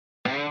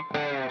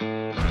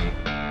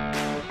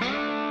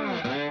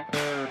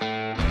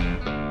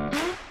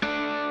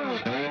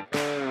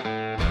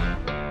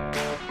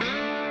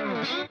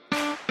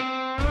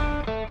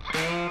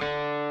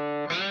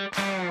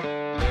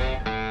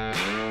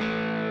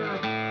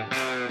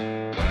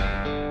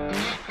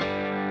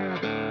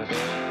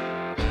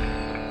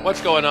What's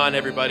going on,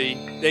 everybody?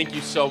 Thank you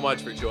so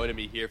much for joining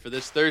me here for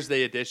this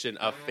Thursday edition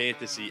of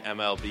Fantasy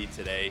MLB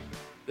Today.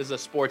 This is a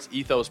Sports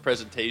Ethos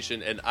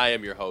presentation, and I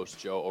am your host,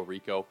 Joe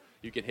Orico.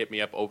 You can hit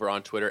me up over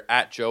on Twitter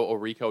at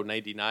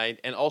JoeOrico99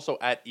 and also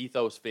at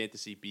Ethos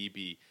Fantasy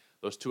BB.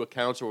 Those two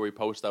accounts are where we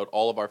post out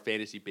all of our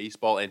fantasy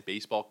baseball and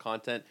baseball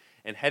content.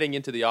 And heading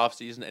into the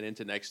offseason and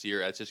into next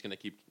year, it's just going to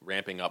keep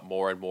ramping up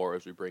more and more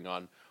as we bring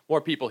on more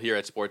people here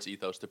at Sports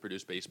Ethos to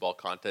produce baseball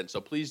content.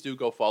 So please do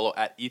go follow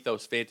at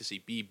Ethos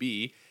Fantasy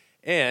BB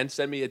and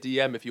send me a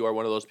DM if you are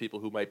one of those people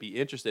who might be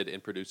interested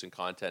in producing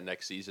content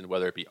next season,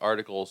 whether it be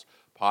articles,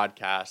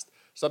 podcast,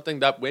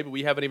 something that maybe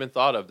we haven't even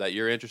thought of that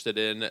you're interested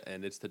in,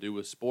 and it's to do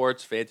with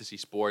sports, fantasy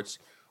sports.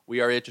 We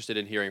are interested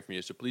in hearing from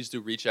you, so please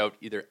do reach out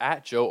either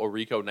at Joe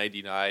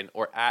Orico99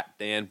 or at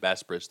Dan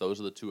Bespris. Those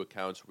are the two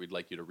accounts we'd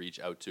like you to reach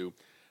out to.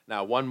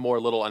 Now, one more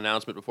little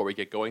announcement before we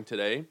get going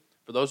today.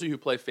 For those of you who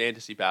play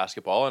fantasy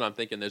basketball, and I'm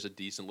thinking there's a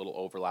decent little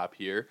overlap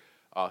here,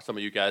 some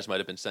of you guys might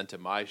have been sent to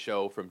my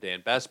show from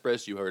Dan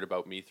Bespris. You heard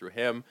about me through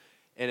him.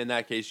 And in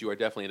that case, you are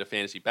definitely into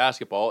fantasy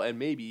basketball and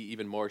maybe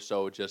even more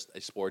so just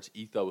a Sports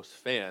Ethos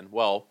fan.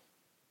 Well,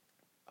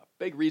 a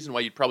big reason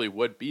why you probably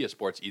would be a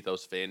Sports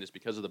Ethos fan is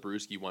because of the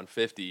Brewski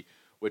 150,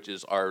 which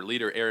is our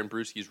leader Aaron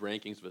Brewski's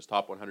rankings of his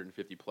top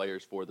 150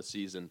 players for the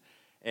season.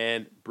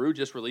 And Brew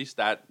just released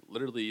that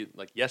literally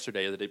like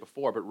yesterday or the day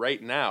before, but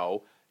right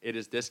now it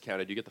is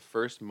discounted. You get the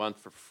first month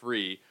for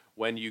free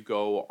when you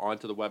go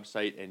onto the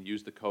website and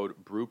use the code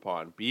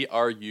BRUPON,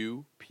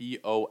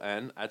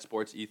 BRUPON at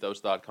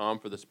sportsethos.com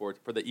for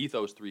the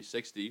Ethos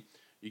 360.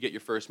 You get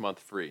your first month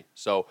free.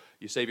 So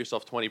you save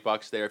yourself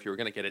 $20 there. If you were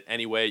going to get it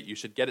anyway, you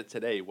should get it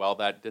today while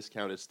that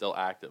discount is still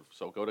active.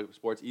 So go to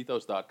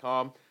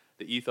sportsethos.com,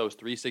 the Ethos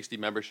 360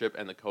 membership,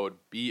 and the code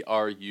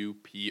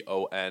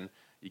BRUPON.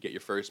 You get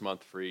your first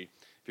month free.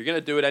 If you're going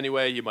to do it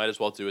anyway, you might as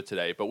well do it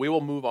today. But we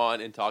will move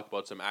on and talk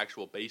about some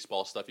actual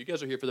baseball stuff. You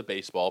guys are here for the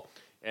baseball,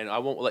 and I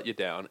won't let you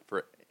down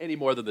for any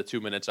more than the 2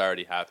 minutes I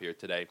already have here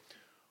today.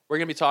 We're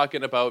going to be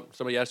talking about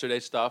some of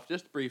yesterday's stuff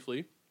just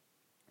briefly.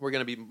 We're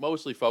going to be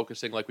mostly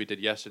focusing, like we did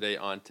yesterday,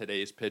 on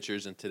today's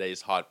pitchers and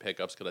today's hot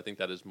pickups because I think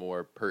that is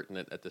more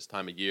pertinent at this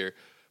time of year.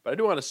 But I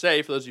do want to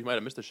say, for those of you who might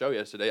have missed the show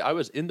yesterday, I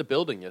was in the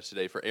building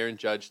yesterday for Aaron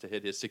Judge to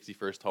hit his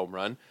 61st home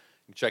run. You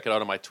can check it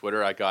out on my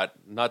Twitter. I got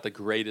not the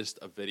greatest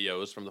of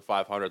videos from the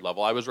 500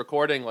 level. I was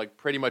recording like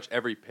pretty much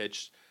every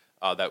pitch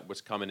that was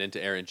coming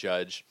into Aaron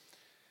Judge.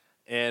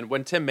 And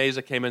when Tim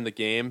Mayza came in the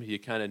game, you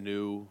kind of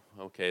knew,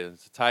 okay,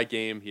 it's a tie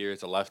game here.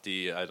 It's a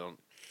lefty.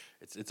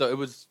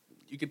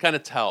 You could kind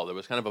of tell there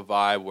was kind of a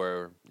vibe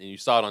where, and you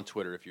saw it on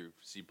Twitter if you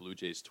see Blue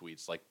Jays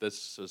tweets, like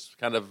this is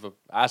kind of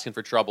asking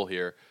for trouble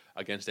here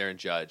against Aaron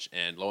Judge.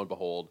 And lo and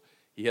behold,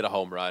 he hit a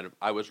home run.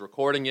 I was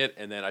recording it,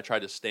 and then I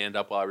tried to stand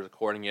up while I was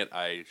recording it.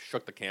 I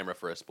shook the camera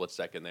for a split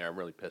second there. I'm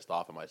really pissed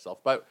off at myself.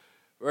 But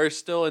we're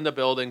still in the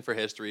building for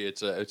history.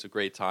 It's a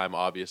great time,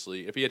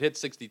 obviously. If he had hit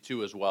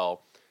 62 as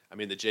well, I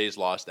mean, the Jays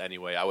lost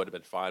anyway. I would have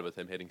been fine with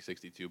him hitting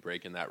 62,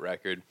 breaking that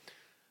record.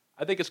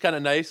 I think it's kind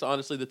of nice,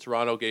 honestly, that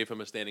Toronto gave him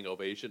a standing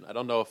ovation. I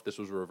don't know if this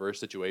was a reverse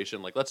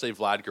situation. Like, let's say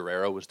Vlad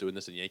Guerrero was doing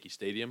this in Yankee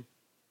Stadium.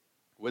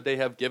 Would they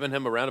have given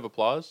him a round of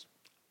applause?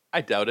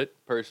 I doubt it,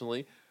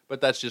 personally. But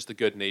that's just the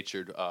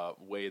good-natured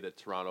way that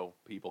Toronto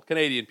people,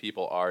 Canadian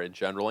people are in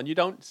general. And you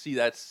don't see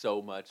that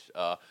so much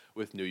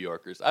with New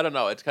Yorkers. I don't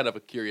know. It's kind of a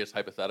curious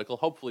hypothetical.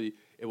 Hopefully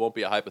it won't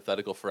be a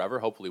hypothetical forever.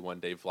 Hopefully one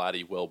day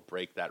Vladdy will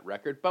break that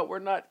record. But we're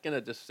not going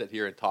to just sit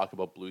here and talk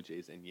about Blue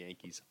Jays and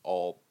Yankees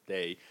all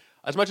day.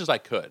 As much as I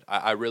could.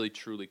 I really,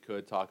 truly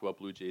could talk about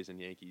Blue Jays and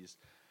Yankees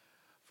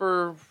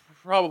for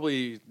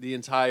probably the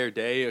entire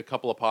day, a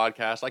couple of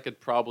podcasts. I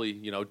could probably,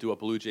 do a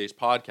Blue Jays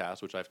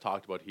podcast, which I've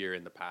talked about here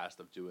in the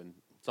past of doing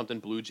something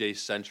Blue Jays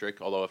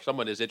centric. Although if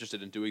someone is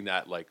interested in doing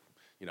that,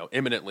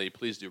 imminently,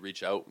 please do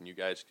reach out and you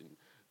guys can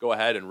go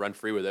ahead and run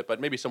free with it.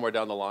 But maybe somewhere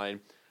down the line,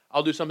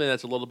 I'll do something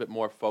that's a little bit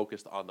more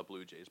focused on the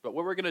Blue Jays. But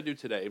what we're going to do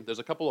today, there's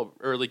a couple of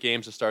early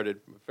games that started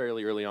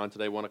fairly early on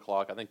today, 1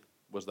 o'clock, I think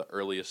was the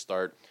earliest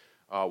start.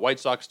 White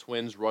Sox,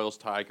 Twins, Royals,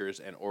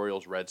 Tigers, and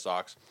Orioles, Red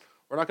Sox.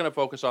 We're not going to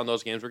focus on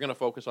those games. We're going to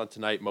focus on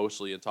tonight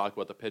mostly and talk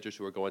about the pitchers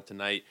who are going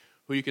tonight,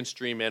 who you can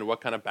stream in, what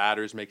kind of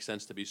batters make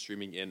sense to be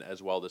streaming in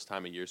as well this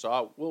time of year.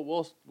 So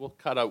we'll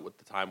cut out with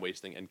the time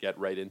wasting and get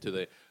right into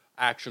the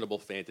actionable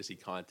fantasy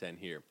content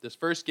here. This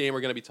first game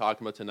we're going to be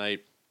talking about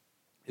tonight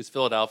is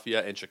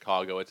Philadelphia and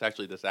Chicago. It's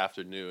actually this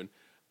afternoon,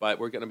 but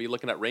we're going to be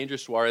looking at Ranger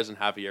Suarez and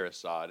Javier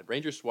Assad.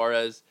 Ranger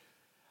Suarez,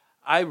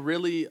 I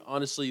really,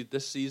 honestly,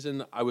 this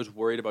season, I was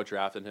worried about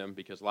drafting him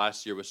because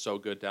last year was so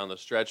good down the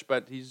stretch,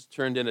 but he's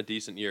turned in a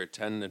decent year,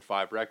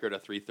 10-5 record, a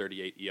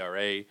 3.38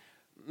 ERA.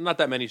 Not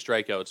that many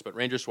strikeouts, but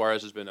Ranger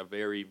Suarez has been a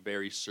very,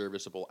 very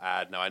serviceable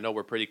ad. Now, I know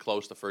we're pretty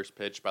close to first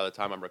pitch by the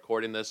time I'm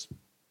recording this.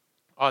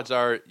 Odds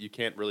are you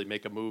can't really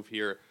make a move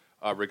here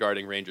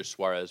regarding Ranger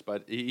Suarez,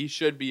 but he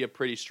should be a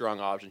pretty strong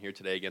option here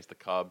today against the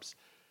Cubs.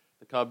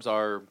 The Cubs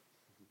are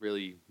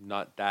really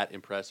not that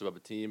impressive of a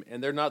team,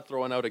 and they're not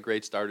throwing out a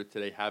great starter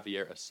today,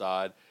 Javier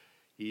Assad.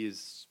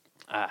 He's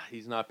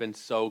not been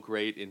so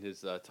great in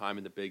his time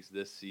in the bigs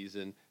this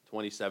season.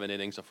 27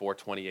 innings, a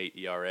 4.28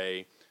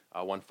 ERA,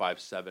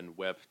 1.57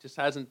 WHIP. Just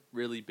hasn't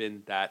really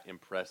been that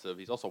impressive.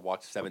 He's also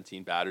walked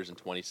 17 batters in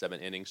 27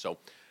 innings. So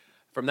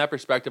from that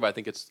perspective, I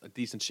think it's a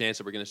decent chance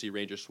that we're going to see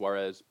Ranger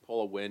Suarez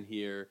pull a win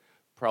here.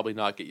 Probably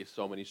not get you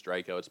so many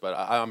strikeouts, but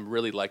I'm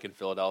really liking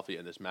Philadelphia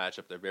in this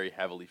matchup. They're very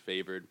heavily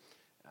favored.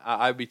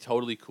 I'd be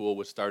totally cool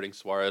with starting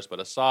Suarez, but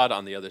Assad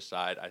on the other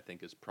side I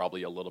think is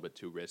probably a little bit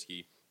too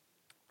risky.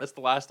 That's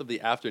the last of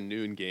the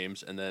afternoon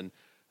games, and then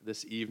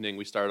this evening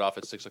we started off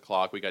at 6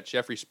 o'clock. We got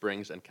Jeffrey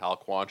Springs and Cal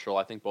Quantrill.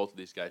 I think both of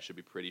these guys should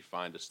be pretty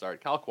fine to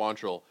start. Cal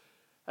Quantrill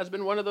has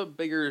been one of the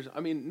bigger,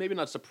 I mean, maybe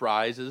not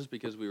surprises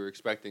because we were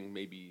expecting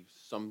maybe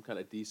some kind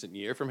of decent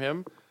year from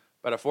him,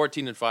 but a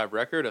 14-5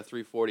 record, a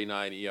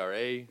 3.49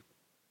 ERA,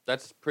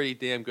 that's pretty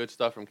damn good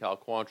stuff from Cal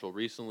Quantrill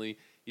recently.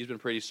 He's been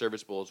pretty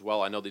serviceable as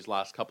well. I know these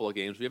last couple of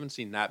games we haven't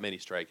seen that many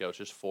strikeouts,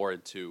 just 4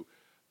 and 2.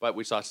 But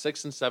we saw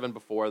 6 and 7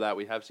 before that.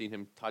 We have seen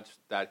him touch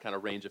that kind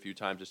of range a few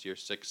times this year,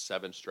 6,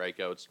 7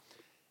 strikeouts.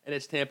 And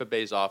it's Tampa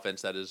Bay's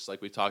offense that is,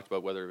 like we talked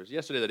about, whether it was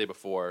yesterday or the day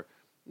before,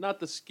 not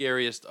the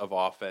scariest of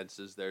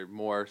offenses. They're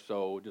more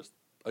so just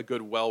a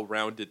good,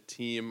 well-rounded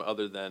team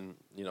other than,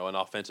 an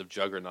offensive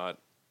juggernaut.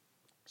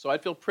 So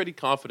I'd feel pretty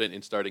confident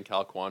in starting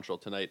Cal Quantrill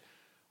tonight.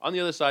 On the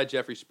other side,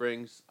 Jeffrey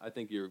Springs, I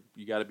think you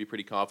got to be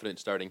pretty confident in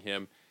starting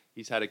him.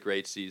 He's had a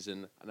great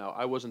season. Now,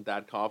 I wasn't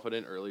that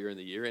confident earlier in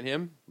the year in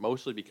him,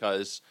 mostly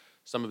because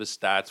some of his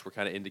stats were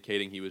kind of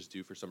indicating he was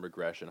due for some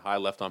regression. High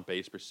left on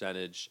base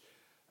percentage,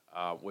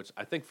 which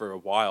I think for a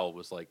while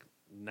was like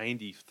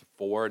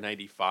 94,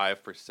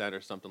 95%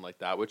 or something like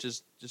that, which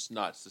is just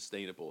not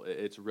sustainable.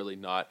 It's really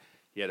not.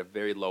 He had a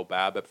very low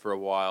BABIP for a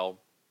while,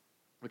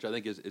 which I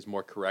think is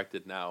more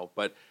corrected now.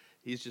 But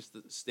he's just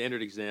the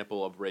standard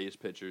example of Rays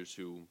pitchers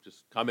who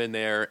just come in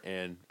there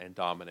and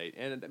dominate.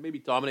 And maybe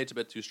dominate's a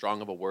bit too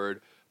strong of a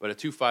word, but a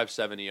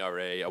 2.57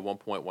 ERA, a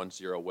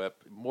 1.10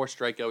 WHIP, more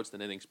strikeouts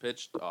than innings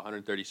pitched,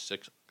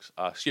 136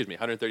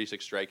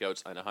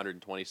 strikeouts and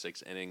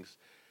 126 innings.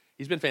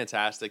 He's been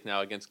fantastic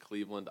now against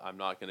Cleveland. I'm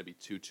not going to be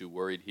too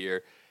worried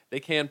here. They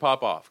can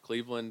pop off.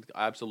 Cleveland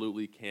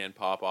absolutely can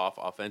pop off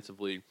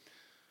offensively.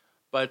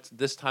 But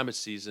this time of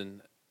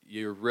season,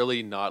 you're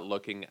really not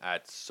looking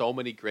at so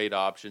many great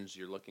options.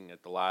 You're looking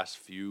at the last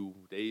few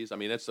days. I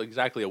mean, that's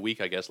exactly a week,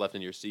 I guess, left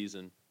in your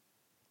season.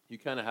 You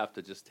kind of have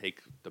to just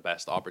take the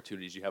best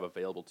opportunities you have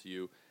available to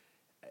you.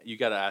 You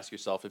got to ask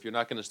yourself, if you're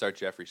not going to start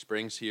Jeffrey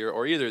Springs here,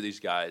 or either of these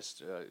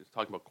guys,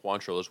 talking about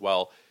Quantrill as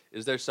well,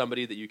 is there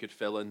somebody that you could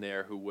fill in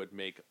there who would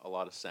make a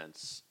lot of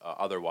sense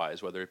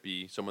otherwise, whether it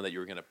be someone that you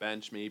were going to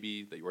bench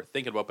maybe, that you were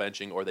thinking about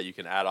benching, or that you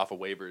can add off of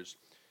waivers?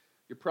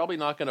 You're probably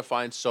not going to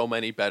find so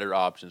many better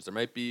options. There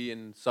might be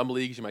in some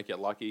leagues you might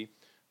get lucky,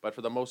 but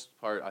for the most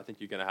part, I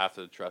think you're going to have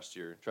to trust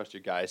your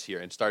guys here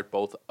and start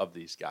both of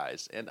these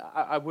guys. And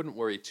I wouldn't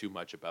worry too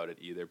much about it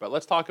either. But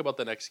let's talk about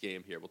the next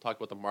game here. We'll talk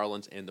about the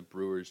Marlins and the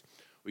Brewers.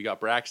 We got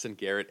Braxton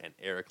Garrett and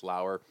Eric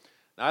Lauer.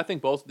 Now, I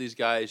think both of these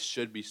guys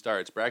should be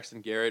starts.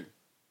 Braxton Garrett,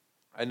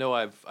 I know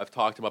I've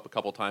talked him up a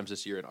couple times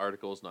this year in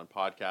articles and on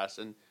podcasts.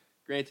 And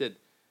granted,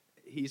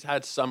 he's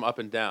had some up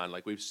and down.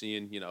 Like we've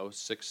seen,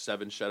 6,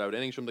 7 shutout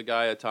innings from the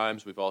guy at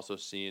times. We've also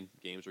seen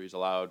games where he's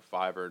allowed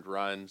 5 earned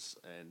runs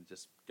and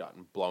just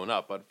gotten blown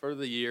up. But for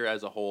the year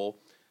as a whole,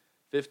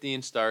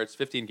 15 starts,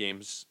 15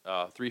 games,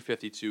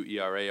 3.52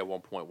 ERA, a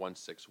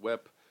 1.16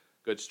 WHIP,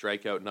 good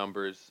strikeout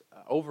numbers.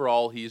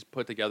 Overall, he's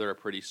put together a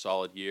pretty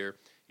solid year.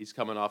 He's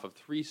coming off of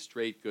 3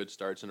 straight good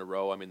starts in a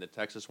row. I mean, the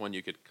Texas one,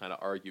 you could kind of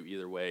argue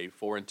either way.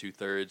 4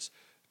 2/3,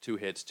 2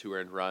 hits, 2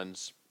 earned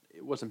runs.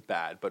 It wasn't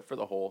bad, but for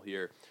the whole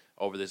here,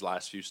 over these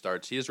last few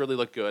starts, he has really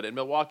looked good. And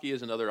Milwaukee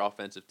is another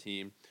offensive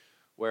team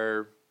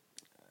where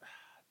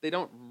they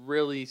don't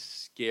really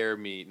scare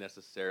me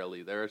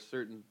necessarily. There are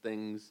certain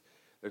things.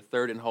 They're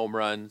third in home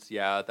runs.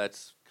 Yeah,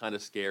 that's kind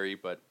of scary,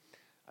 but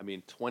I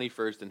mean,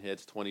 21st in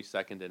hits,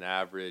 22nd in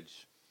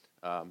average.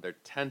 They're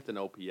 10th in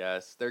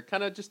OPS. They're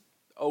kind of just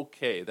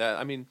okay.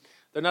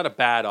 They're not a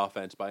bad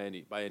offense by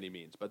any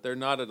means, but they're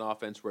not an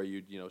offense where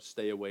you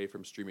stay away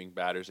from streaming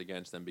batters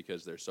against them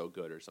because they're so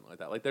good or something like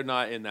that. Like they're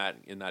not in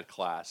that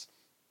class.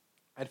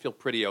 I'd feel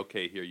pretty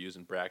okay here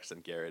using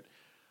Braxton Garrett.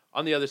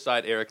 On the other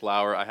side, Eric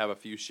Lauer. I have a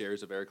few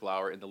shares of Eric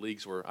Lauer in the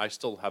leagues where I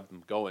still have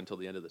them going until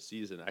the end of the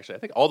season. Actually, I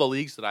think all the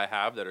leagues that I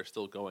have that are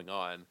still going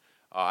on,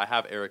 I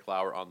have Eric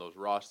Lauer on those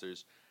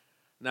rosters.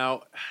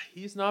 Now,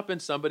 he's not been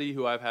somebody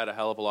who I've had a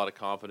hell of a lot of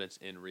confidence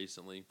in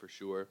recently, for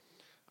sure.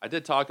 I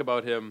did talk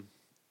about him.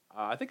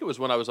 I think it was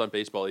when I was on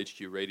Baseball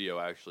HQ Radio,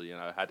 actually, and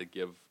I had to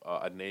give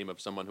a name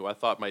of someone who I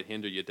thought might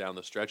hinder you down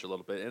the stretch a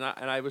little bit. And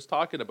I was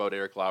talking about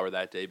Eric Lauer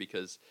that day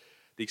because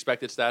the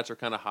expected stats are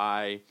kind of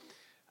high.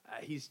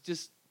 He's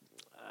just,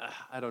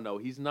 I don't know,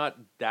 he's not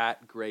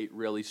that great,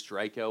 really,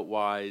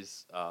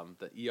 strikeout-wise.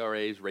 The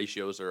ERA's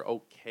ratios are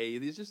okay.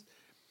 These just,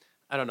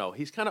 I don't know.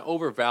 He's kind of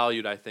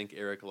overvalued, I think,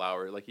 Eric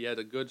Lauer. Like, he had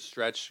a good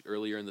stretch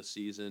earlier in the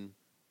season.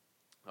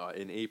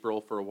 In April,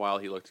 for a while,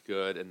 he looked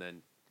good, and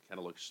then kind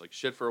of looks like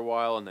shit for a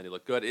while, and then he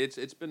looked good.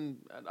 It's been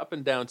an up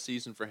and down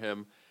season for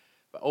him,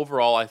 but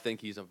overall, I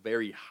think he's a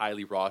very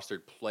highly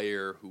rostered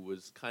player who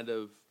was kind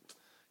of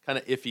kind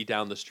of iffy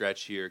down the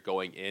stretch here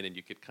going in, and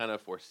you could kind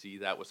of foresee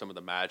that with some of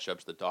the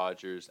matchups, the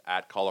Dodgers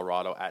at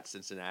Colorado, at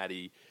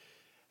Cincinnati.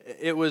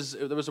 There was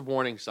a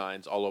warning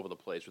signs all over the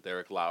place with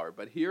Eric Lauer.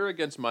 But here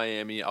against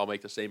Miami, I'll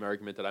make the same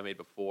argument that I made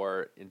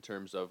before in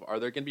terms of, are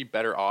there going to be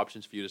better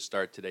options for you to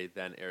start today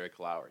than Eric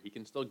Lauer? He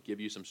can still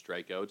give you some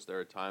strikeouts. There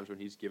are times when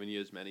he's given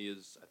you as many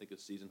as, I think, a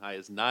season high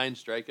as 9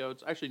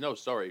 strikeouts. Actually, no,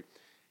 sorry.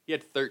 He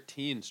had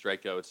 13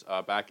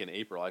 strikeouts back in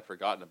April. I'd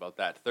forgotten about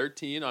that.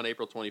 13 on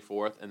April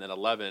 24th and then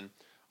 11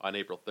 on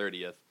April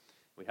 30th.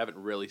 We haven't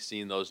really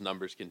seen those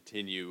numbers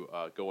continue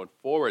going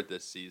forward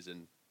this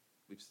season.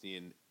 We've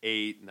seen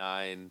 8,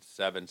 9,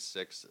 7,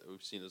 6.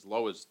 We've seen as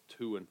low as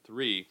 2 and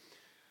 3.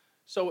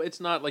 So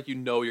it's not like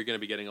you're going to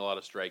be getting a lot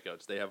of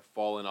strikeouts. They have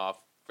fallen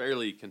off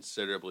fairly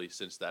considerably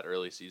since that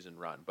early season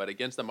run. But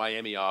against the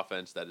Miami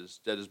offense, that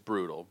is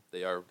brutal.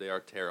 They are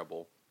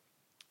terrible.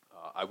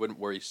 I wouldn't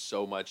worry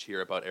so much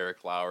here about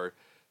Eric Lauer,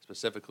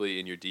 specifically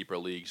in your deeper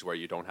leagues where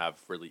you don't have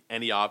really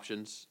any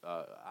options.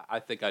 I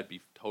think I'd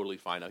be totally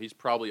fine. Now, he's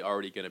probably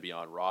already going to be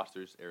on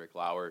rosters, Eric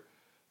Lauer.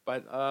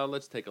 But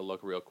let's take a look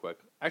real quick.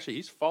 Actually,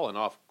 he's fallen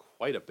off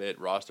quite a bit,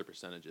 roster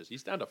percentages.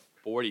 He's down to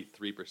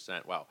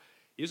 43%. Wow.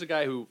 He's a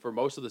guy who, for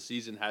most of the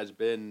season, has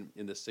been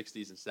in the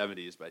 60s and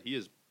 70s, but he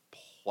has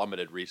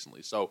plummeted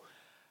recently. So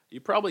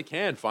you probably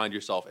can find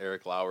yourself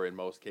Eric Lauer in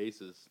most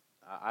cases.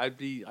 I'd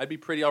be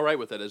pretty all right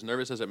with it, as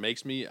nervous as it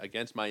makes me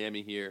against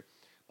Miami here.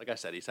 Like I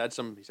said, he's had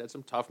some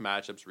tough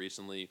matchups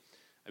recently.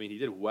 I mean, he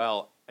did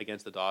well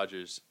against the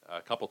Dodgers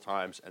a couple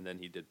times, and then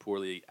he did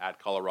poorly at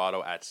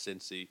Colorado, at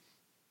Cincy.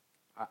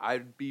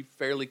 I'd be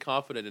fairly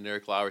confident in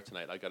Eric Lauer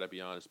tonight, I got to be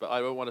honest. But I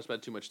don't want to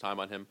spend too much time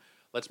on him.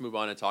 Let's move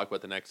on and talk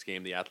about the next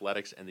game, the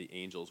Athletics and the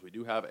Angels. We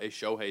do have a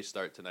Shohei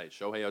start tonight.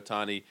 Shohei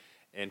Ohtani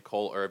and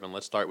Cole Irvin.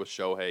 Let's start with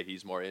Shohei.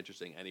 He's more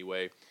interesting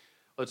anyway.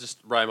 Let's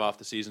just rhyme off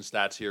the season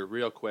stats here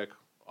real quick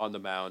on the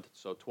mound.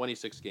 So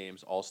 26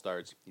 games, all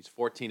starts. He's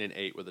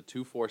 14-8 with a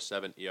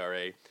 2.47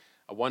 ERA,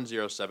 a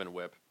 1.07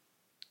 WHIP,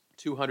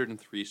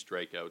 203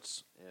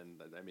 strikeouts.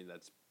 And, I mean,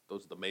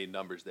 those are the main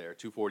numbers there.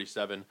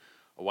 247,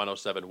 a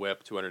 107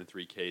 whip,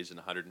 203 Ks, and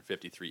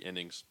 153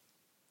 innings.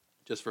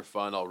 Just for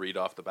fun, I'll read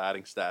off the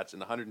batting stats. In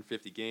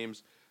 150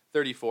 games,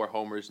 34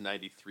 homers,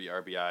 93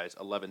 RBIs,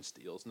 11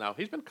 steals. Now,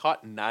 he's been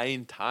caught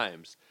 9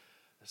 times.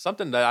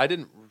 Something that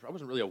I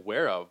wasn't really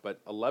aware of,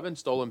 but 11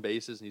 stolen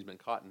bases, and he's been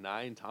caught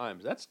 9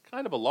 times. That's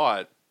kind of a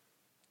lot.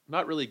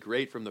 Not really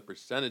great from the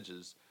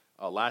percentages.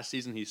 Last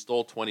season, he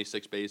stole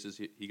 26 bases.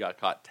 He got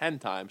caught 10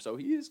 times, so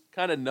he's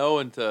kind of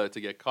known to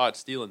get caught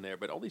stealing there,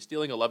 but only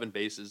stealing 11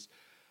 bases.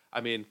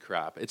 I mean,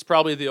 crap. It's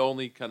probably the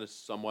only kind of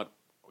somewhat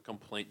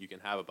complaint you can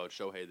have about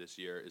Shohei this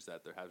year is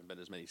that there haven't been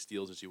as many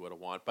steals as you would have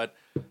wanted. But,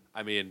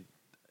 I mean,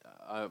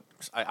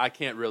 I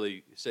can't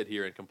really sit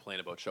here and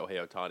complain about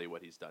Shohei Ohtani,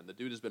 what he's done. The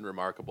dude has been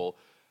remarkable.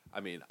 I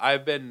mean,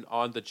 I've been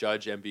on the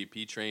Judge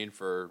MVP train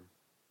for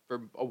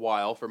a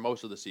while. For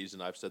most of the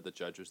season, I've said the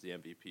Judge was the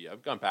MVP.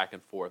 I've gone back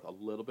and forth a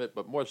little bit,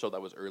 but more so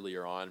that was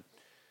earlier on.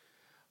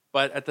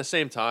 But at the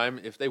same time,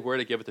 if they were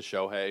to give it to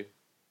Shohei,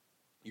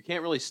 you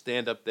can't really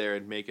stand up there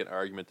and make an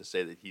argument to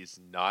say that he's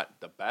not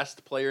the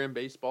best player in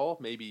baseball.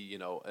 Maybe,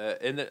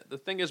 and the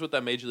thing is with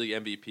that Major League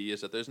MVP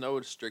is that there's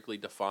no strictly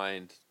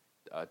defined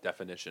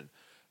definition.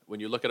 When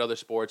you look at other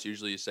sports,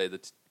 usually you say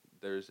that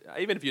there's,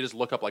 even if you just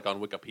look up like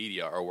on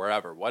Wikipedia or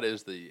wherever, what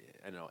is the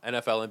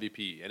NFL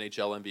MVP,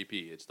 NHL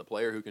MVP? It's the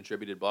player who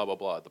contributed blah, blah,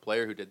 blah, the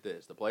player who did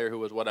this, the player who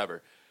was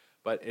whatever.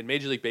 But in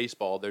Major League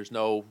Baseball, there's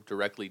no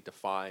directly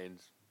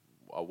defined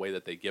a way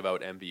that they give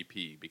out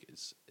MVP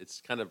because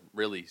it's kind of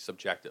really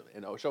subjective.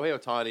 And Shohei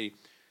Ohtani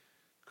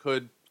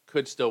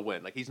could still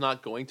win. Like, he's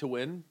not going to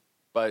win,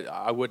 but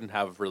I wouldn't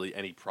have really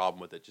any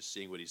problem with it just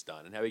seeing what he's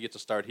done. And how he gets to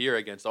start here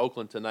against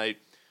Oakland tonight,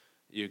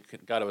 you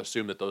got to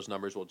assume that those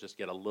numbers will just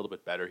get a little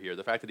bit better here.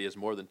 The fact that he has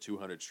more than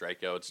 200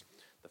 strikeouts,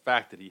 the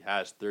fact that he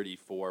has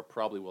 34,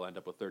 probably will end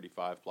up with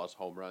 35 plus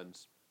home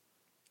runs.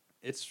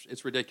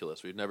 It's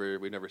ridiculous. We've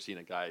never seen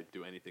a guy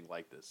do anything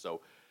like this.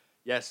 So,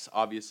 yes,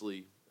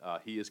 obviously,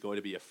 he is going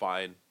to be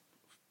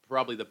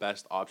probably the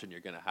best option you're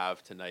going to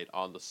have tonight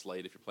on the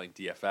slate if you're playing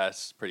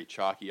DFS. Pretty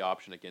chalky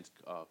option against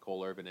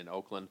Cole Irvin in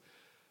Oakland.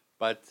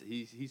 But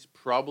he's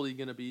probably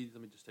going to be,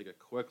 let me just take a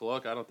quick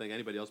look. I don't think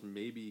anybody else,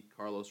 maybe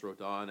Carlos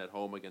Rodon at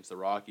home against the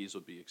Rockies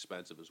would be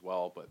expensive as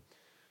well. But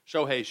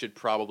Shohei should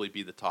probably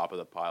be the top of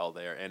the pile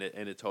there, and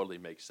it totally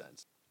makes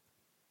sense.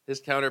 His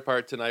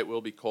counterpart tonight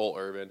will be Cole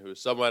Irvin, who is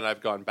someone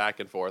I've gone back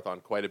and forth on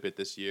quite a bit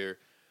this year.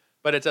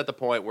 But it's at the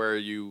point where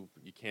you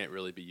can't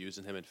really be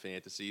using him in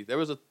fantasy. There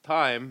was a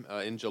time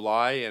in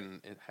July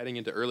and heading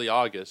into early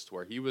August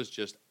where he was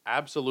just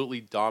absolutely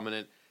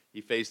dominant.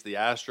 He faced the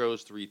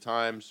Astros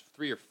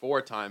 3 or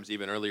 4 times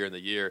even earlier in the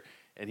year,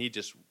 and he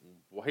just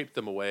wiped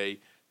them away.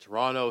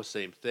 Toronto,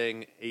 same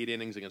thing. 8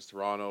 innings against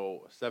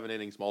Toronto, 7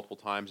 innings multiple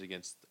times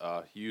against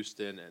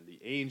Houston and the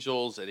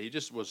Angels, and he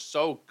just was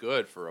so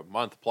good for a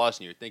month plus,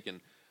 and you're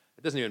thinking,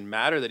 it doesn't even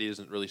matter that he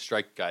doesn't really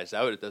strike guys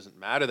out. It doesn't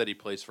matter that he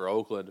plays for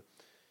Oakland.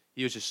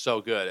 He was just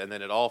so good, and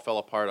then it all fell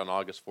apart on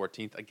August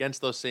 14th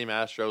against those same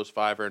Astros,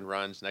 5 earned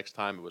runs. Next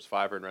time it was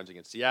 5 earned runs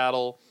against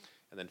Seattle,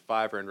 and then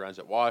 5 earned runs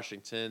at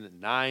Washington,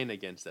 9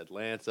 against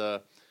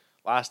Atlanta.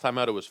 Last time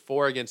out, it was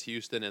 4 against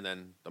Houston, and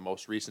then the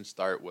most recent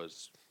start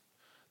was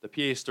the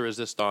pièce de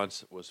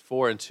résistance was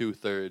 4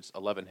 2/3,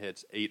 11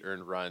 hits, 8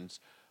 earned runs,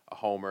 a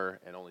homer,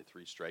 and only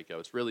 3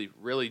 strikeouts. Really,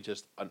 really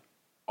just an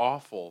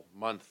awful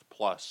month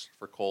plus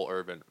for Cole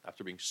Irvin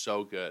after being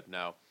so good.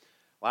 Now,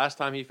 last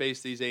time he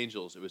faced these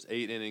Angels, it was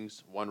 8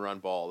 innings, 1-run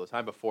ball. The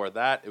time before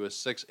that, it was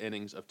 6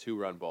 innings of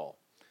 2-run ball.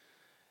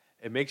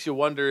 It makes you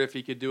wonder if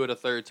he could do it a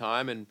third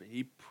time, and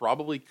he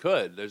probably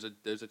could. There's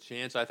a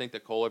chance I think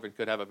that Cole Irvin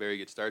could have a very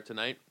good start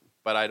tonight,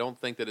 but I don't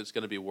think that it's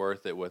going to be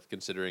worth it with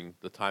considering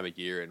the time of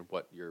year and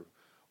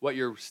what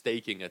you're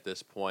staking at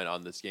this point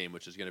on this game,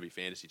 which is going to be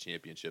fantasy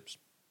championships.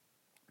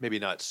 Maybe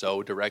not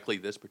so directly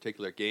this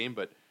particular game,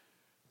 but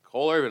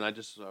Cole Irvin, I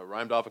just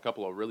rhymed off a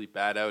couple of really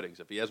bad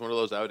outings. If he has one of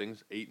those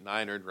outings, 8,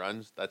 9 earned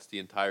runs, that's the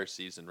entire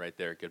season right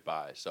there.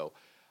 Goodbye. So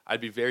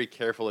I'd be very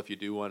careful if you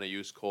do want to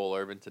use Cole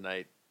Irvin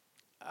tonight.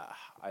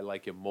 I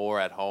like him more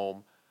at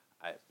home.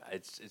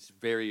 It's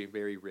very,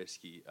 very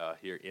risky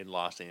here in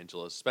Los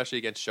Angeles, especially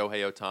against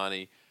Shohei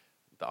Ohtani.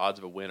 The odds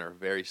of a win are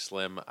very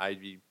slim.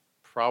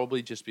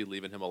 Probably just be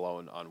leaving him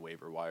alone on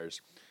waiver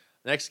wires.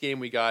 The next game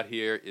we got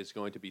here is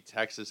going to be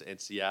Texas and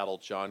Seattle,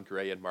 Jon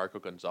Gray and Marco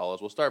Gonzalez.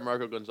 We'll start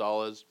Marco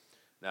Gonzalez.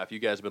 Now, if you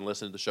guys have been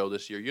listening to the show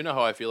this year, you know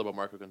how I feel about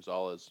Marco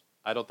Gonzalez.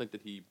 I don't think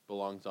that he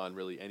belongs on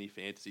really any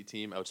fantasy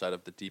team outside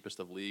of the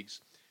deepest of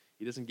leagues.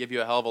 He doesn't give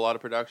you a hell of a lot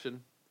of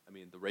production. I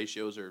mean, the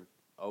ratios are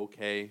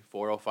okay.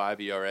 4.05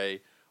 ERA,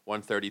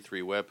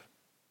 133 WHIP.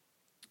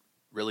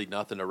 Really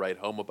nothing to write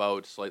home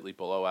about. Slightly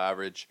below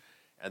average.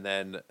 And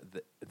then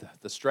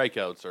the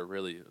strikeouts are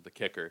really the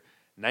kicker.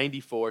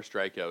 94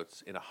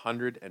 strikeouts in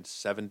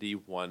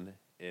 171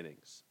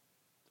 innings.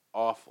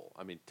 Awful.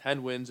 I mean,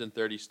 10 wins and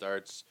 30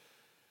 starts.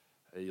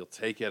 You'll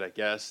take it, I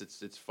guess.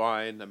 It's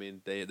fine. I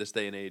mean, this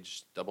day and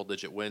age,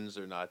 double-digit wins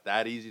are not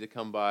that easy to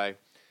come by.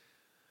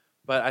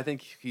 But I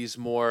think he's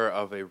more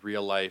of a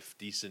real-life,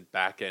 decent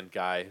back-end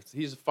guy.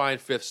 He's a fine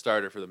fifth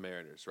starter for the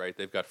Mariners, right?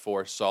 They've got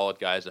 4 solid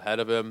guys ahead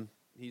of him.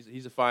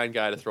 He's a fine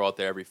guy to throw out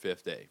there every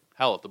 5th day.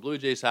 Hell, if the Blue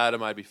Jays had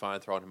him, I'd be fine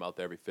throwing him out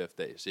there every 5th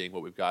day, seeing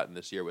what we've gotten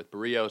this year with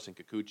Barrios and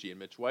Kikuchi and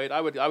Mitch White.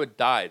 I would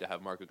die to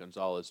have Marco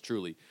Gonzalez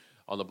truly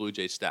on the Blue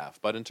Jays staff.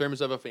 But in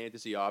terms of a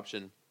fantasy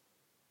option,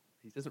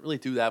 he doesn't really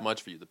do that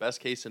much for you. The best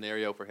case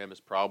scenario for him is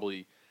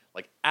probably,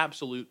 like,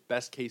 absolute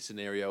best case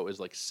scenario is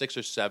like 6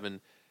 or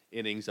 7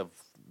 innings of,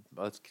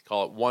 let's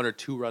call it 1 or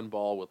 2 run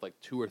ball with like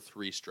 2 or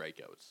 3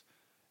 strikeouts.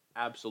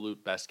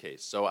 Absolute best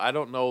case. So I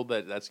don't know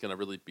that that's going to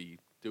really be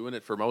doing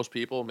it for most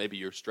people. Maybe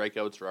your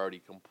strikeouts are already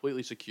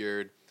completely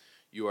secured.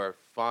 You are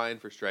fine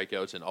for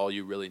strikeouts, and all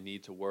you really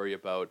need to worry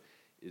about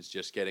is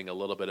just getting a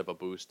little bit of a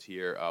boost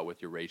here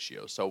with your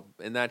ratio. So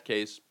in that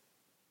case,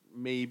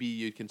 maybe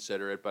you'd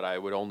consider it, but I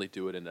would only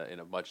do it in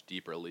a much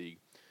deeper league.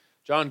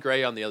 Jon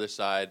Gray on the other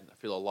side, I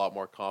feel a lot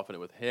more confident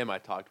with him. I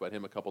talked about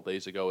him a couple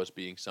days ago as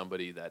being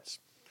somebody that's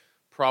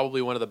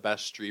probably one of the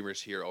best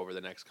streamers here over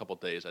the next couple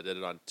days. I did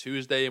it on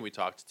Tuesday, and we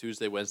talked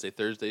Tuesday, Wednesday,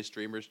 Thursday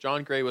streamers.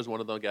 Jon Gray was one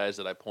of the guys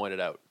that I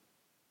pointed out.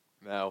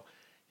 Now,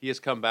 he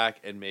has come back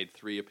and made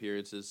 3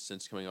 appearances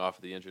since coming off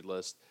of the injured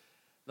list.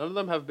 None of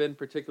them have been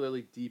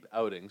particularly deep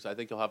outings. I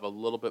think he'll have a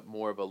little bit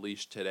more of a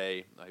leash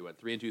today. He went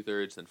 3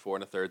 2/3, then 4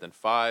 1/3, then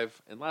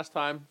 5. And last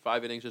time,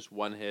 5 innings, just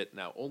 1 hit.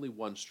 Now, only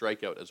 1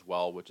 strikeout as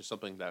well, which is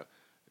something that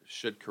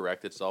should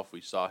correct itself.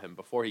 We saw him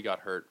before he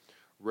got hurt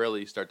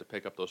really start to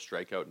pick up those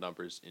strikeout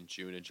numbers in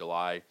June and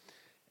July.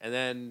 And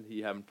then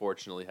he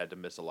unfortunately had to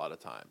miss a lot of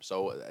time.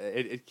 So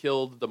it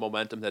killed the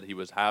momentum that he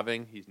was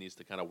having. He needs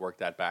to kind of work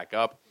that back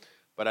up.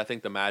 But I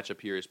think the matchup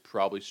here is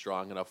probably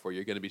strong enough where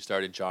you're going to be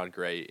starting Jon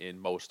Gray in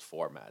most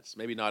formats.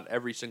 Maybe not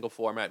every single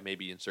format,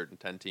 maybe in certain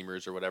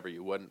 10-teamers or whatever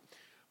you wouldn't.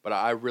 But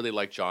I really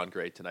like Jon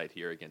Gray tonight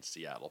here against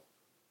Seattle.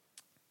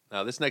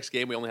 Now, this next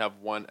game, we only have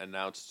one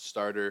announced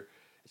starter.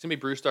 It's going to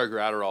be Brusdar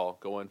Graterol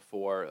going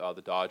for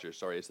the Dodgers.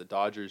 Sorry, it's the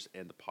Dodgers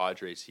and the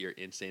Padres here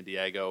in San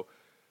Diego.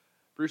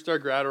 Brusdar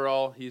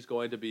Graterol, he's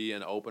going to be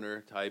an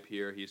opener type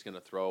here. He's going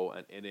to throw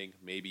an inning,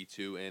 maybe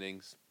 2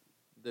 innings.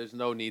 There's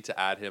no need to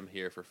add him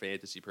here for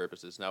fantasy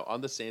purposes. Now,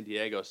 on the San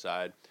Diego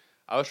side,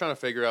 I was trying to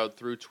figure out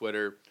through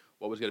Twitter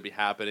what was going to be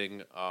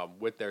happening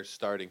with their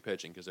starting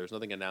pitching because there's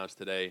nothing announced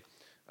today.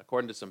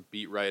 According to some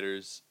beat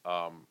writers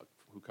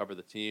who cover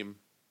the team,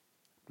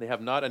 they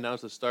have not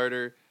announced a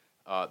starter.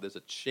 There's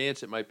a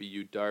chance it might be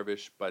Yu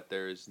Darvish, but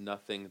there is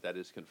nothing that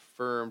is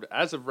confirmed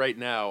as of right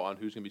now on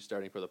who's going to be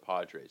starting for the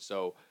Padres.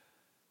 So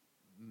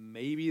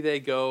maybe they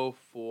go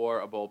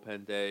for a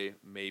bullpen day.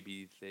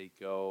 Maybe they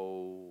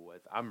go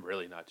with, I'm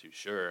really not too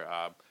sure.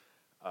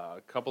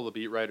 A couple of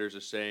beat writers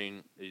are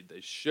saying they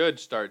should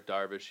start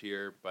Darvish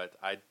here, but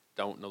I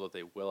don't know that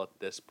they will at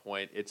this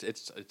point.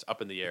 It's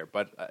up in the air.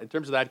 But in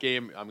terms of that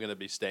game, I'm going to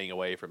be staying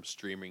away from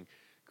streaming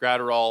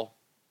Graterol.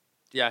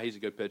 Yeah, he's a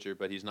good pitcher,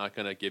 but he's not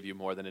going to give you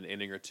more than an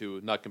inning or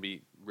 2. Not going to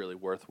be really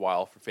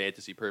worthwhile for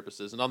fantasy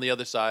purposes. And on the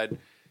other side,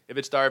 if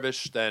it's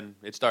Darvish, then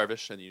it's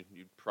Darvish, and you'd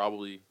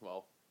probably,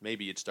 well,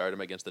 maybe you'd start him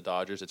against the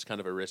Dodgers. It's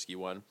kind of a risky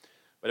one.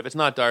 But if it's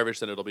not Darvish,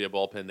 then it'll be a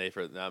bullpen day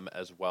for them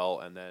as well.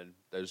 And then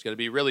there's going to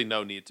be really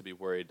no need to be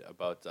worried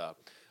about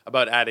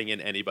adding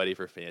in anybody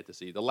for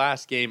fantasy. The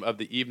last game of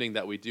the evening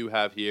that we do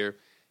have here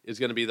is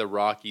going to be the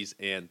Rockies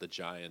and the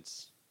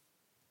Giants.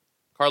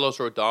 Carlos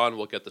Rodon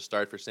will get the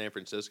start for San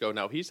Francisco.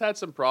 Now, he's had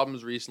some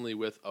problems recently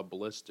with a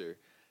blister.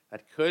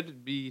 That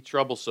could be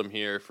troublesome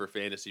here for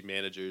fantasy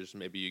managers.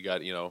 Maybe you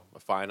got, a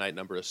finite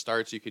number of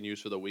starts you can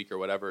use for the week or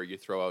whatever. You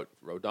throw out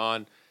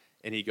Rodon,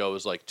 and he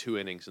goes like 2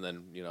 innings and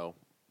then,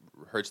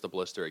 hurts the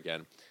blister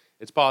again.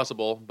 It's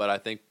possible, but I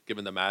think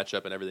given the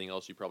matchup and everything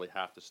else, you probably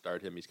have to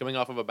start him. He's coming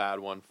off of a bad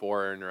one,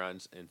 4 earned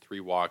runs and 3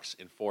 walks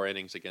in 4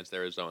 innings against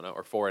Arizona,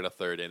 or 4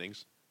 1/3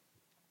 innings.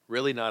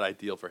 Really not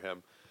ideal for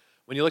him.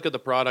 When you look at the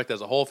product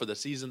as a whole for the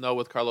season, though,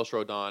 with Carlos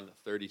Rodon,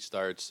 30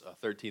 starts, a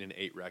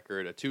 13-8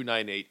 record, a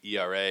 2.98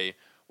 ERA,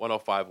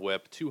 105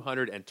 WHIP,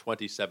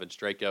 227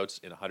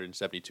 strikeouts in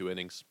 172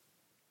 innings.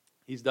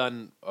 He's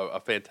done a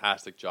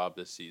fantastic job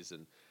this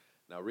season.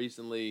 Now,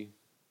 recently,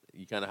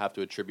 you kind of have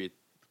to attribute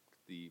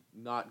the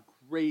not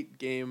great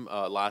game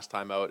last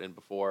time out and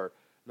before,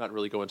 not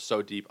really going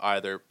so deep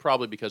either,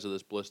 probably because of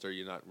this blister.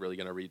 You're not really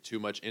going to read too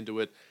much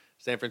into it.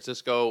 San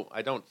Francisco,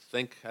 I don't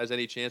think has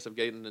any chance of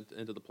getting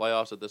into the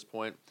playoffs at this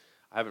point.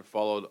 I haven't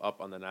followed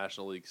up on the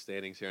National League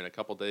standings here in a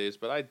couple days,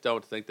 but I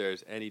don't think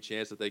there's any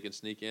chance that they can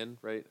sneak in,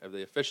 right? Are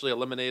they officially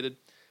eliminated?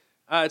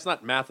 It's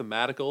not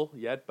mathematical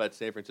yet, but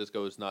San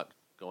Francisco is not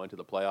going to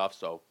the playoffs,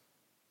 so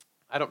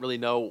I don't really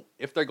know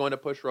if they're going to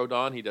push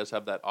Rodon. He does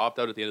have that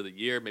opt-out at the end of the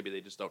year. Maybe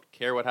they just don't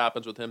care what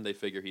happens with him. They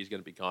figure he's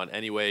going to be gone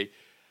anyway.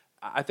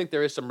 I think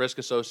there is some risk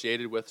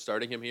associated with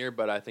starting him here,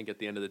 but I think at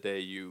the end of the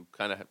day, you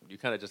kind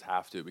of just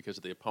have to because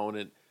of the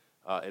opponent.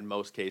 In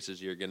most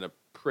cases, you're going to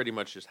pretty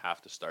much just have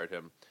to start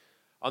him.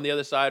 On the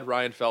other side,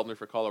 Ryan Feltner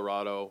for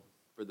Colorado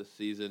for the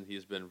season.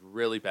 He's been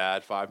really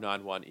bad,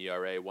 5.91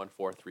 ERA,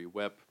 1.43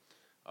 WHIP,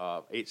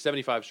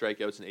 75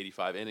 strikeouts in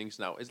 85 innings.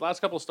 Now, his last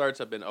couple of starts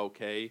have been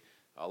okay.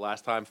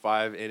 Last time,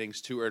 5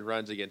 innings, 2 earned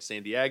runs against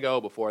San Diego.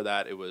 Before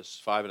that, it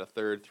was 5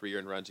 1/3, 3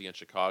 earned runs against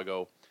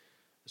Chicago.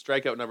 The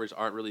strikeout numbers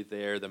aren't really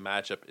there. The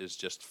matchup is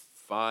just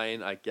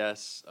fine, I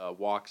guess.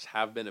 Walks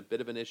have been a bit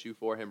of an issue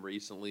for him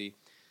recently.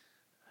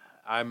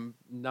 I'm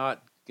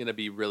not going to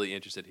be really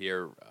interested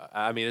here.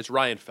 It's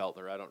Ryan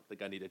Feltner. I don't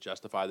think I need to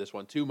justify this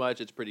one too much.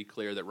 It's pretty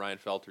clear that Ryan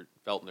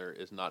Feltner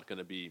is not going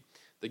to be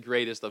the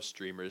greatest of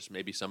streamers.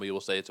 Maybe somebody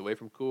will say it's away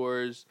from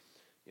Coors.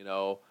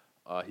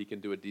 He can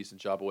do a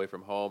decent job away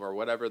from home or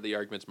whatever the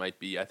arguments might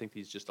be. I think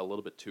he's just a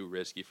little bit too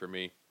risky for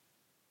me.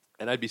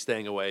 And I'd be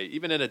staying away.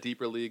 Even in a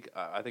deeper league,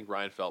 I think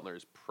Ryan Feltner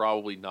is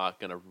probably not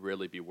going to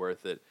really be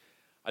worth it.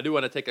 I do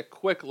want to take a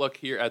quick look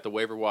here at the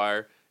waiver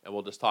wire, and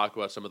we'll just talk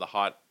about some of the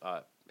hot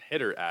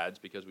hitter ads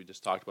because we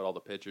just talked about all the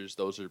pitchers.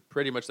 Those are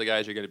pretty much the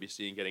guys you're going to be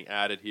seeing getting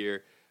added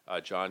here.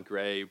 John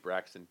Gray,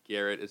 Braxton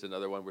Garrett is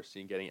another one we're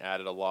seeing getting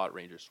added a lot.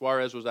 Ranger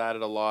Suarez was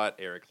added a lot.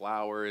 Eric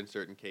Lauer in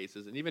certain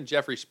cases, and even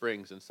Jeffrey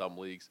Springs in some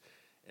leagues.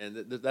 And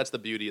that's the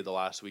beauty of the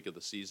last week of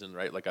the season,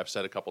 right? Like I've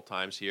said a couple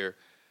times here.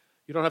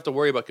 You don't have to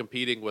worry about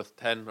competing with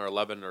 10 or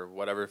 11 or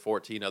whatever,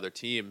 14 other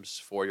teams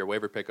for your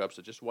waiver pickups.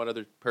 So just one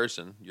other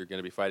person you're going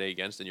to be fighting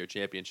against in your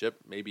championship.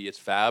 Maybe it's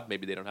Fab.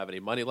 Maybe they don't have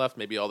any money left.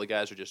 Maybe all the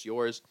guys are just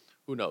yours.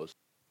 Who knows?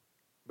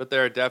 But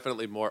there are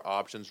definitely more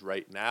options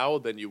right now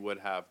than you would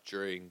have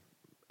during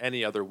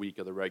any other week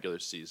of the regular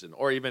season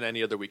or even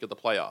any other week of the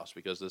playoffs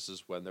because this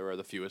is when there are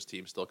the fewest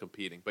teams still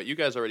competing. But you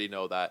guys already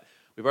know that.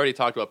 We've already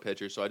talked about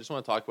pitchers, so I just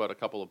want to talk about a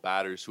couple of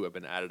batters who have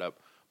been added up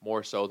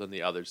more so than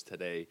the others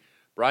today.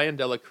 Bryan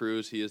De La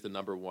Cruz, he is the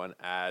number 1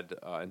 ad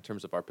in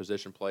terms of our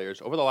position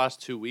players. Over the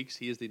last 2 weeks,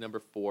 he is the number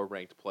 4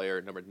 ranked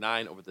player, number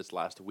 9 over this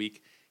last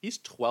week. He's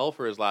 12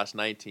 for his last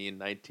 19,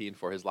 19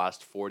 for his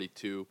last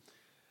 42.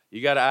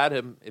 You got to add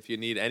him if you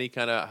need any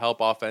kind of help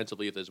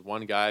offensively. If there's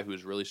one guy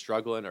who's really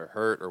struggling or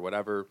hurt or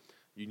whatever,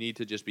 you need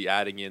to just be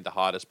adding in the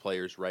hottest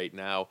players right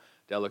now.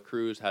 De La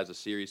Cruz has a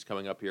series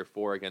coming up here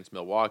 4 against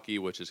Milwaukee,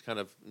 which is kind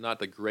of not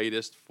the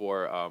greatest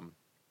for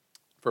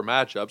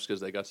matchups because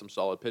they got some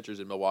solid pitchers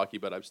in Milwaukee,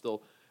 but I'm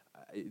still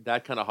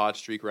that kind of hot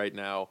streak right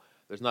now.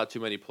 There's not too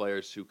many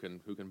players who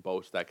can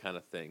boast that kind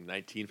of thing.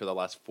 19 for the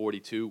last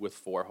 42 with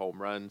 4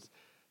 home runs.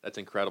 That's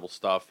incredible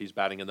stuff. He's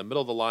batting in the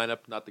middle of the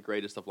lineup, not the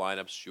greatest of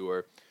lineups,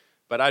 sure.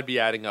 But I'd be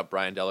adding up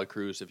Bryan De La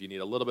Cruz if you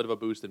need a little bit of a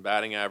boost in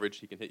batting average.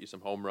 He can hit you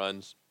some home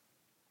runs.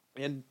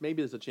 And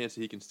maybe there's a chance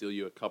that he can steal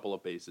you a couple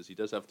of bases. He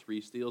does have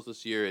 3 steals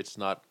this year. It's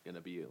not going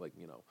to be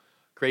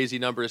crazy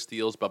number of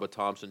steals, Bubba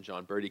Thompson,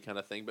 John Birdie kind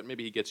of thing, but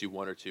maybe he gets you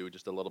 1 or 2,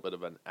 just a little bit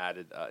of an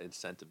added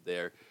incentive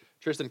there.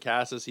 Tristan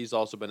Casas, he's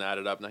also been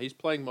added up. Now, he's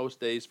playing most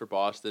days for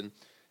Boston.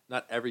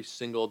 Not every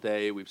single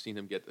day. We've seen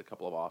him get a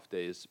couple of off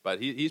days,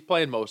 but he's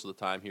playing most of the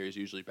time here. He's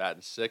usually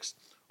batting 6th.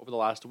 Over the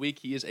last week,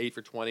 he is 8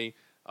 for 20,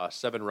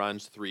 7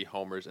 runs, 3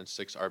 homers, and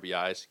 6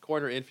 RBIs.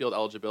 Corner infield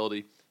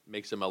eligibility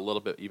makes him a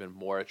little bit even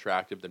more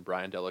attractive than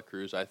Bryan De La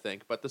Cruz, I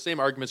think. But the same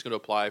argument is going to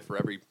apply for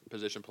every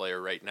position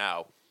player right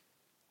now.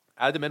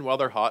 Add them in while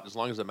they're hot, as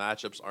long as the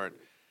matchups aren't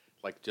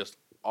just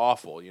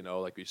awful.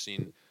 Like we've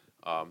seen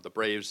The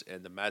Braves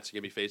and the Mets are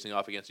going to be facing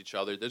off against each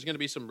other. There's going to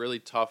be some really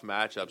tough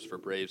matchups for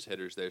Braves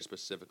hitters there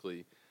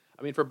specifically.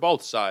 I mean, for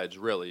both sides,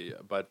 really.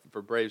 But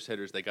for Braves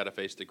hitters, they got to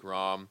face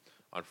DeGrom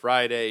on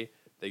Friday.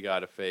 They got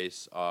to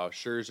face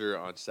Scherzer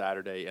on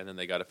Saturday, and then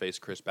they got to face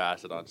Chris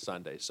Bassett on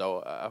Sunday. So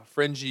a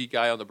fringy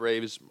guy on the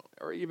Braves,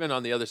 or even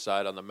on the other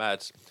side on the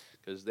Mets,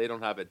 because they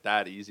don't have it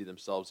that easy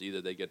themselves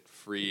either. They get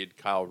Fried,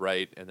 Kyle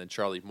Wright, and then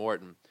Charlie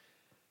Morton.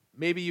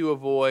 Maybe you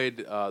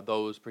avoid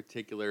those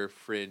particular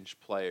fringe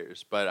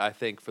players, but I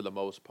think for the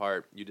most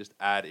part, you just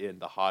add in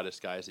the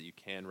hottest guys that you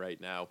can right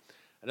now.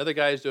 Another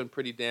guy who's doing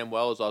pretty damn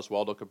well is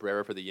Oswaldo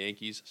Cabrera for the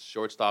Yankees,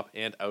 shortstop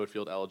and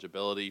outfield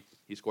eligibility.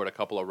 He scored a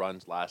couple of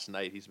runs last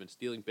night. He's been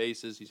stealing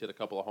bases. He's hit a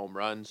couple of home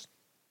runs.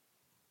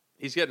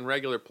 He's getting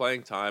regular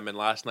playing time, and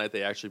last night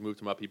they actually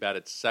moved him up. He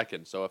batted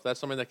second. So if that's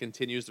something that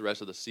continues the rest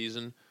of the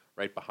season,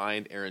 right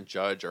behind Aaron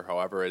Judge or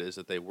however it is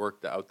that they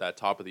worked out that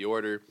top of the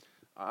order,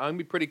 I'm going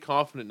to be pretty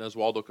confident in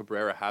Oswaldo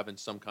Cabrera having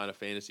some kind of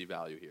fantasy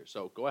value here.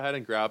 So go ahead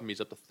and grab him. He's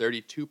up to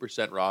 32%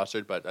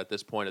 rostered, but at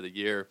this point of the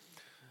year,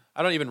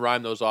 I don't even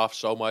rhyme those off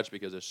so much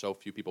because there's so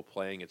few people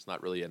playing. It's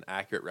not really an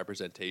accurate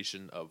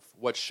representation of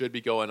what should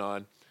be going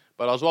on.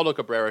 But Oswaldo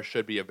Cabrera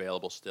should be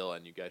available still,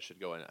 and you guys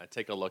should go and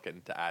take a look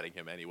into adding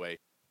him anyway.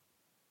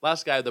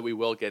 Last guy that we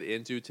will get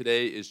into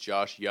today is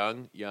Josh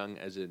Jung. Jung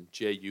as in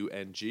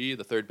J-U-N-G,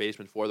 the third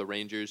baseman for the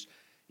Rangers.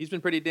 He's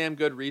been pretty damn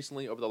good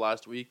recently over the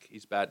last week.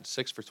 He's batting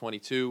 6 for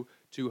 22,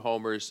 2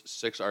 homers,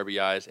 6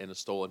 RBIs, and a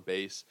stolen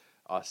base.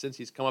 Since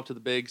he's come up to the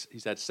bigs,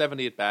 he's had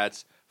 70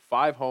 at-bats,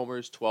 5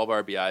 homers, 12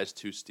 RBIs,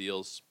 2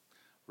 steals.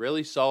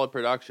 Really solid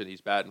production. He's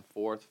batting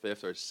 4th,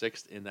 5th, or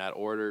 6th in that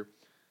order.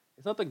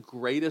 It's not the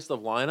greatest of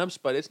lineups,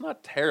 but it's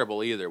not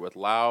terrible either with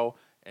Lau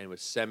and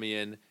with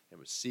Semien and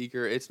with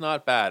Seager. It's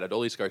not bad.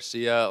 Adolis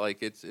Garcia,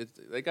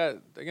 they're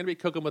gonna be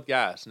cooking with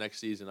gas next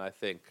season, I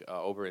think,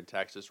 over in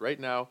Texas. Right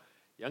now,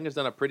 Jung has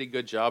done a pretty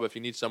good job. If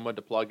you need someone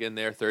to plug in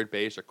there, third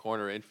base or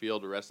corner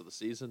infield the rest of the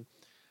season,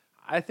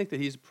 I think that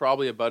he's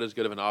probably about as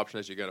good of an option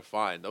as you're going to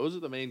find. Those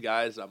are the main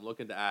guys I'm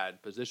looking to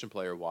add position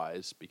player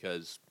wise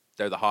because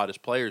they're the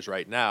hottest players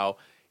right now,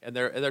 and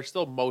they're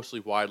still mostly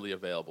widely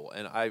available.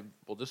 And I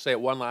will just say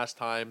it one last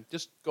time: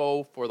 just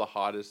go for the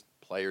hottest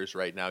players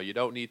right now. You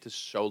don't need to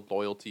show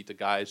loyalty to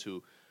guys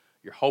who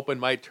you're hoping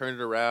might turn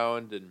it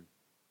around, and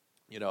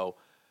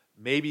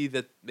maybe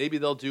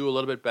they'll do a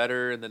little bit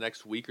better in the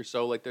next week or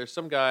so. Like there's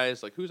some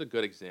guys, like who's a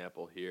good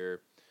example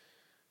here?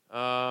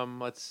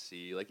 Let's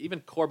see. Like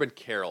even Corbin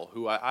Carroll,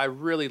 who I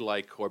really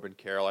like Corbin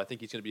Carroll. I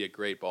think he's going to be a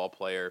great ball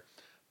player,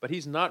 but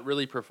he's not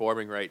really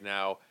performing right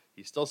now.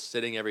 He's still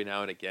sitting every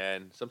now and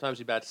again. Sometimes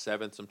he bats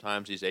 7th,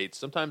 sometimes he's 8th,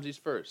 sometimes he's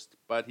 1st,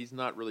 but he's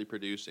not really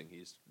producing.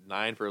 He's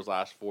 9 for his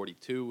last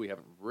 42. We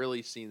haven't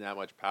really seen that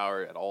much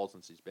power at all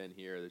since he's been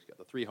here. He's got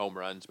the 3 home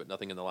runs, but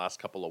nothing in the last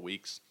couple of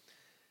weeks.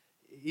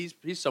 He's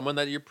someone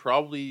that you're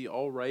probably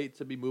all right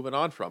to be moving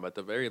on from at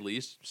the very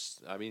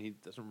least. I mean, he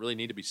doesn't really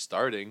need to be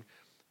starting.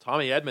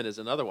 Tommy Edman is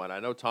another one. I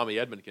know Tommy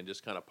Edman can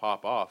just kind of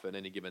pop off at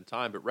any given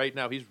time, but right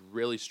now he's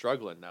really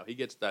struggling. Now he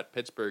gets that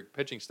Pittsburgh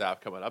pitching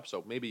staff coming up,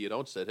 so maybe you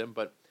don't sit him,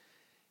 but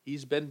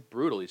he's been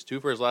brutal. He's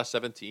 2 for his last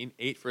 17,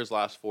 8 for his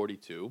last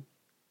 42.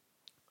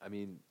 I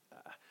mean,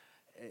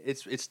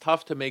 it's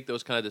tough to make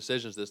those kind of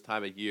decisions this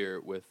time of year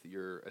with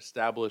your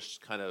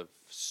established kind of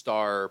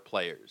star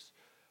players,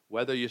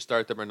 whether you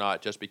start them or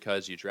not, just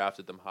because you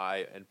drafted them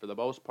high. And for the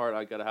most part,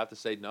 I gotta have to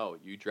say no.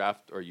 You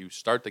draft or you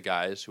start the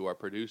guys who are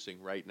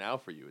producing right now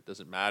for you. It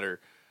doesn't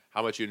matter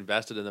how much you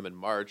invested in them in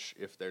March.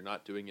 If they're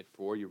not doing it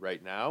for you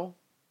right now,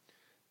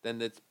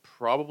 then it's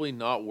probably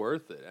not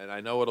worth it. And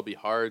I know it'll be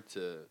hard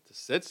to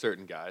sit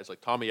certain guys. Like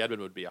Tommy Edman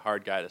would be a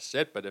hard guy to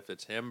sit, but if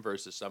it's him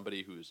versus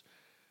somebody who's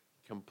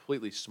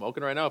completely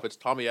smoking right now, if it's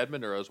Tommy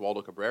Edman or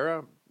Oswaldo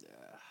Cabrera,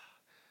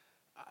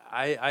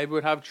 I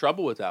would have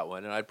trouble with that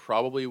one, and I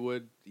probably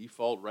would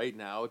default right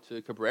now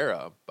to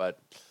Cabrera.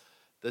 But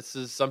this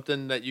is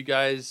something that you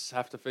guys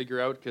have to figure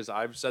out because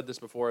I've said this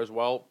before as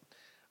well.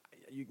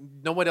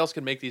 No one else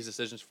can make these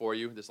decisions for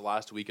you this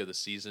last week of the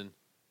season.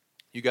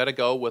 You got to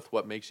go with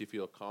what makes you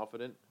feel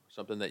confident,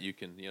 something that you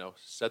can,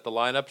 set the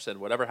lineups,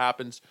 and whatever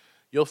happens,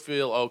 you'll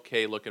feel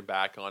okay looking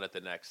back on it the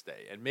next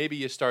day. And maybe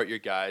you start your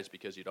guys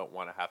because you don't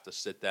want to have to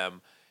sit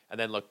them and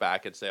then look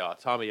back and say, oh,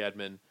 Tommy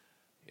Edman,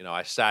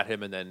 I sat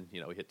him and then, he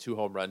hit 2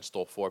 home runs,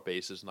 stole 4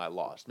 bases, and I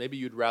lost. Maybe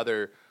you'd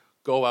rather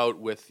go out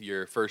with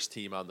your first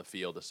team on the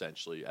field,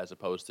 essentially, as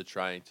opposed to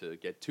trying to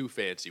get too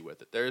fancy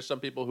with it. There are some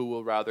people who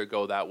will rather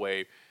go that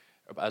way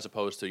as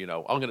opposed to,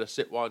 I'm going to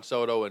sit Juan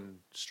Soto and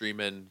stream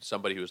in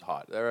somebody who's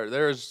hot.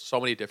 There's so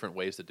many different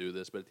ways to do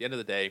this, but at the end of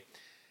the day,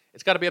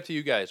 it's got to be up to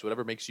you guys,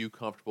 whatever makes you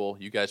comfortable.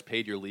 You guys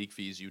paid your league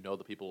fees. You know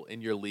the people in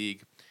your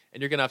league,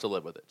 and you're going to have to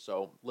live with it.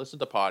 So listen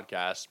to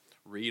podcasts,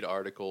 read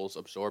articles,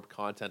 absorb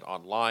content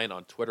online,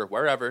 on Twitter,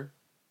 wherever.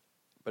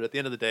 But at the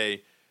end of the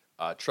day,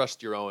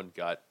 trust your own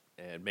gut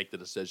and make the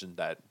decision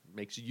that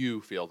makes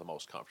you feel the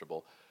most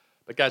comfortable.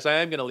 But guys, I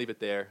am going to leave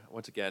it there.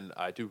 Once again,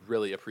 I do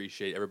really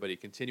appreciate everybody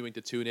continuing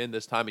to tune in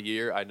this time of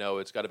year. I know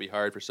it's got to be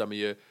hard for some of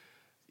you.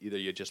 either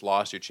you just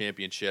lost your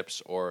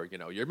championships or,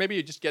 you're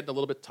just getting a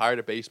little bit tired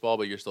of baseball,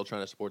 but you're still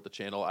trying to support the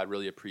channel. I'd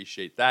really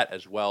appreciate that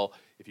as well.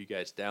 If you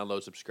guys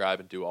download, subscribe,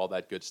 and do all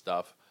that good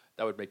stuff,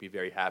 that would make me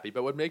very happy.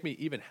 But what would make me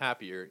even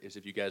happier is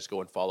if you guys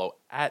go and follow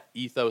at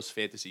Ethos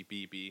Fantasy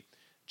BB,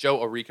 Joe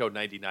Orico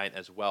 99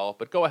 as well.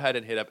 But go ahead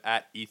and hit up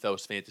at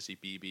Ethos Fantasy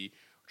BB.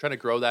 We're trying to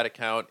grow that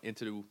account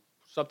into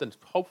something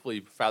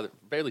hopefully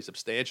fairly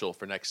substantial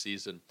for next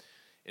season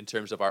in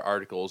terms of our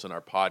articles and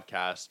our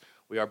podcasts.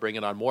 We are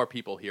bringing on more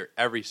people here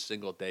every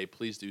single day.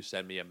 Please do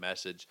send me a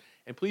message.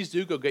 And please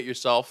do go get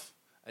yourself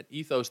an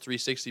Ethos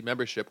 360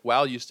 membership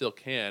while you still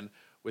can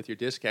with your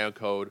discount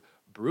code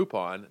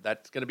Brupon.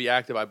 That's going to be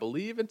active, I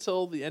believe,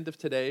 until the end of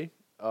today.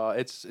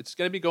 It's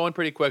going to be going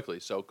pretty quickly.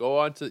 So go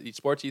on to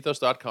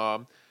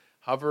sportsethos.com,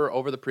 hover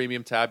over the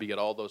premium tab. You get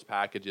all those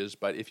packages.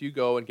 But if you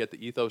go and get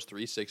the Ethos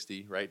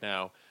 360 right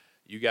now,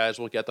 you guys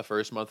will get the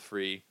first month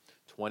free,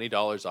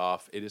 $20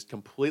 off. It is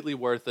completely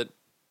worth it.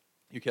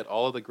 You get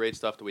all of the great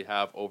stuff that we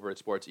have over at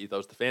Sports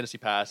Ethos, the Fantasy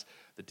Pass,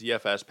 the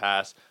DFS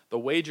Pass, the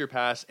Wager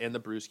Pass, and the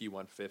Brewski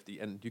 150,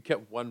 and you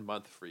get 1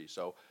 month free.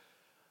 So,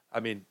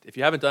 if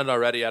you haven't done it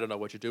already, I don't know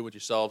what you're doing with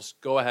yourselves.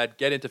 Go ahead,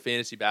 get into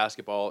fantasy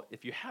basketball.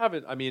 If you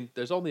haven't,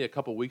 there's only a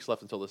couple weeks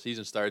left until the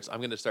season starts. I'm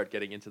going to start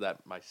getting into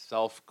that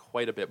myself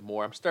quite a bit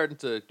more. I'm starting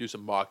to do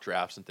some mock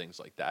drafts and things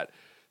like that.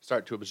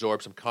 Start to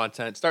absorb some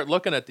content. Start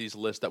looking at these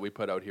lists that we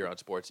put out here on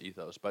Sports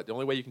Ethos. But the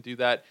only way you can do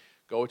that,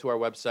 go to our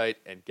website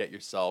and get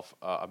yourself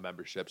a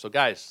membership. So,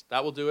 guys,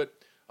 that will do it.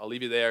 I'll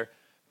leave you there.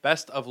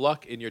 Best of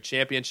luck in your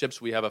championships.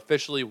 We have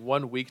officially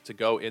 1 week to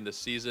go in the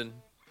season.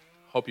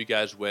 Hope you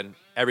guys win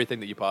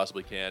everything that you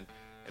possibly can,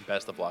 and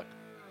best of luck.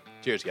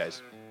 Cheers,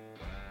 guys.